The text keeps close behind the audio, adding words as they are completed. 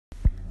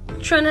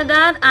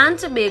Trinidad and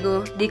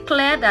Tobago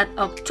declared that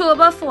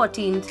October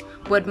 14th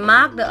would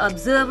mark the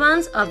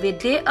observance of a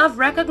day of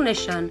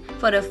recognition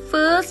for the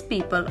first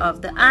people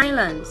of the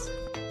islands.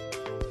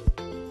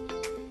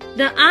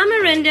 The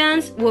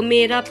Amerindians were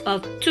made up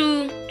of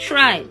two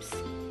tribes.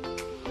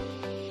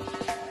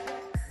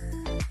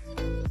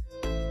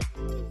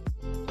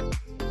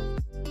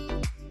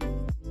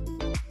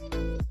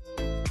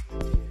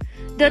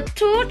 The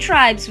two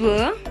tribes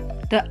were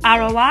the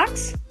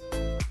Arawaks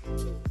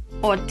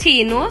or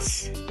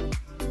Tainos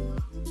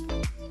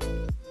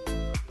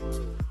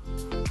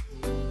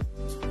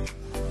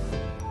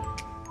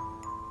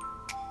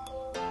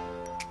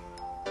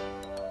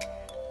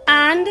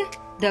and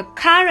the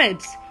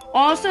Caribs,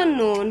 also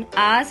known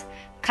as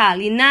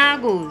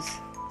Kalinagos.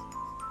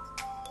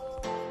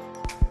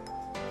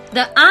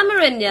 The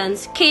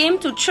Amerindians came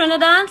to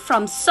Trinidad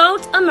from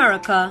South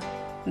America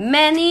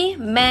many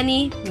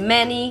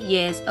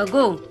years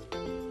ago.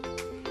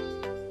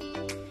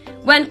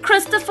 When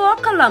Christopher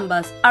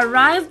Columbus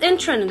arrived in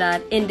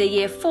Trinidad in the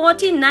year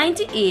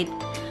 1498,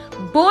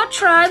 both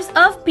tribes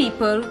of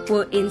people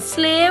were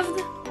enslaved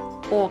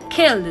or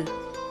killed.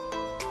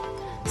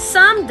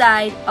 Some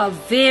died of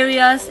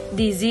various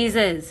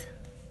diseases.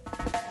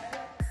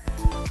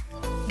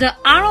 The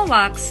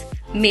Arawaks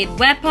made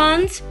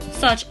weapons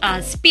such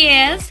as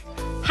spears,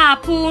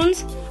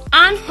 harpoons,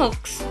 and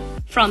hooks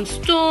from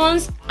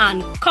stones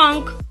and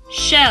conch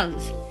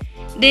shells.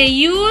 They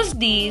used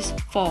these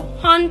for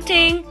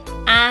hunting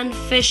and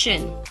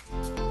fishing.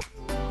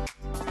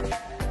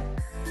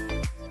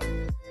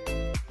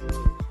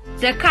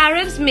 The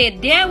Caribs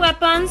made their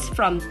weapons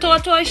from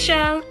tortoise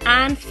shell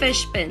and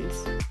fish pins.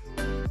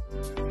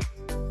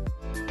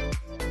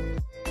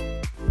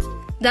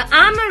 The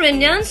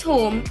Amerindians'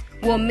 homes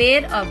were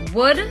made of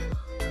wood,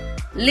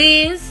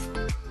 leaves,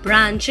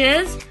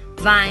 branches,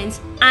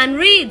 vines, and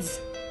reeds.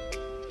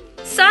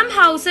 Some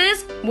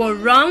houses were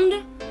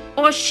round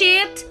or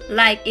shaped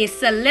like a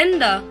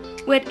cylinder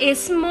with a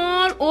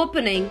small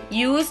opening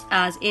used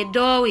as a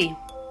doorway.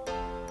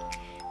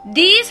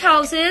 These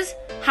houses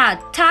had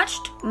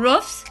thatched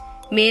roofs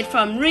made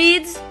from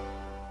reeds,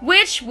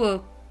 which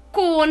were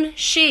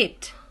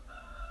cone-shaped.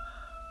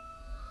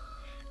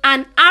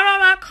 An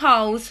Arawak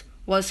house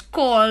was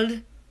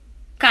called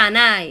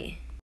kanai.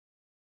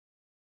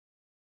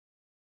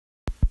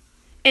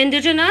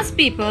 Indigenous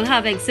people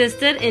have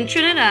existed in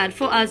Trinidad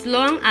for as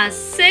long as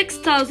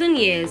 6,000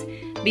 years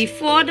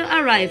before the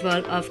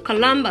arrival of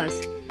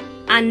Columbus,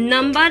 and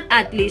numbered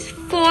at least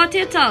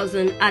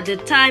 40,000 at the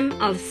time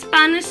of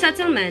Spanish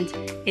settlement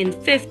in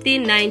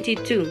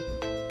 1592.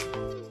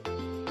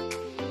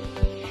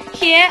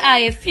 Here are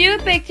a few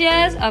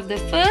pictures of the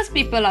first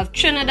people of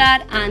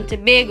Trinidad and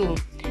Tobago.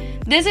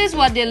 This is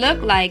what they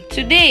look like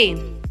today.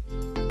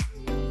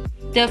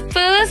 The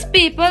first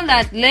people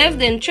that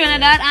lived in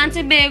Trinidad and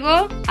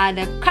Tobago are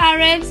the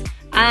Caribs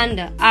and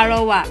the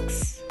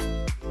Arawaks.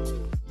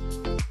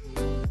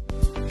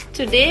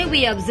 Today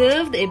we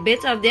observed a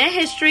bit of their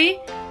history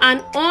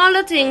and all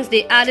the things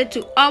they added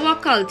to our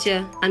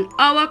culture and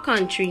our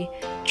country,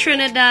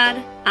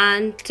 Trinidad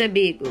and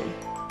Tobago.